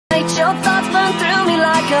Your thoughts burn through me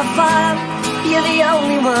like a fire. You're the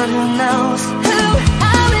only one who knows who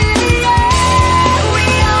I really am. We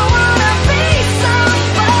all wanna be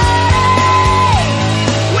somebody.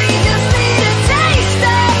 We just need a taste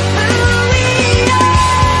of who we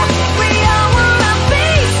are. We all wanna be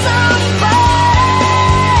somebody.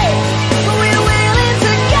 We're willing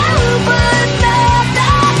to go, but not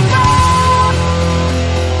that far.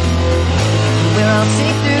 We're all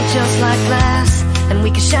see-through just like glass, and we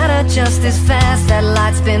can shatter just as fast. That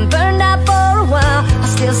light's been burned out for a while. I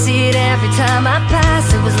still see it every time I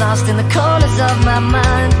pass. It was lost in the corners of my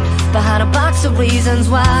mind, behind a box of reasons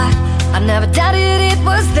why. I never doubted it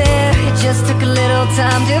was there. It just took a little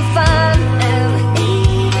time to find. And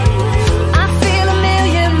I feel a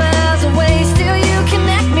million miles away. Still you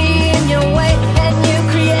connect me in your way, and you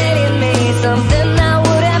created me something I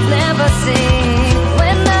would have never seen.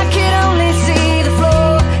 When I could only see the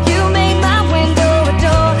floor, you made my window a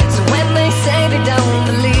door. So when they say they don't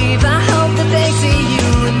believe, I hope that they see you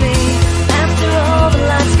and me. After all the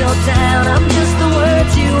lights go down, I'm just the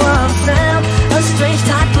words, you are the sound. A strange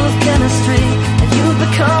type of chemistry, and you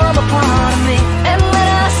become a part of me. And when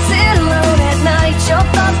I sit alone at night, your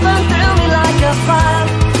thoughts burn through me like a fire.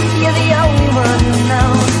 You're the only one who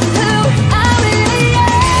knows who I really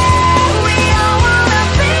am. We all wanna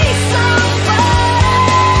be somebody.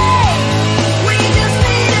 We just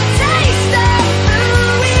need a taste of who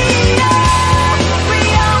we are. We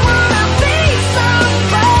all wanna be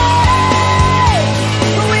somebody.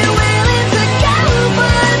 We're willing to go,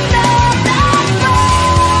 but not that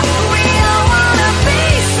far. We all wanna be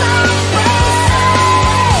somebody.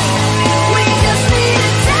 We just need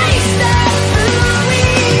a taste of who we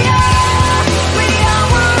are. We all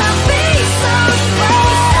wanna be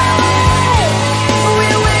somebody.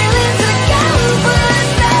 We're willing to go, but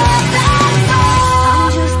not that far.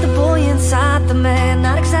 I'm just the boy inside the man,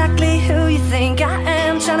 not exactly who you think I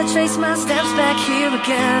am. Trying to trace my steps back here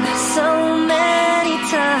again, so many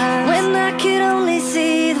times. When I could only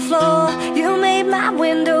see the floor, you made my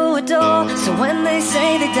window a door. So when they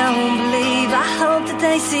say they don't believe, I hope that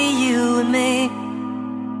they see you and me.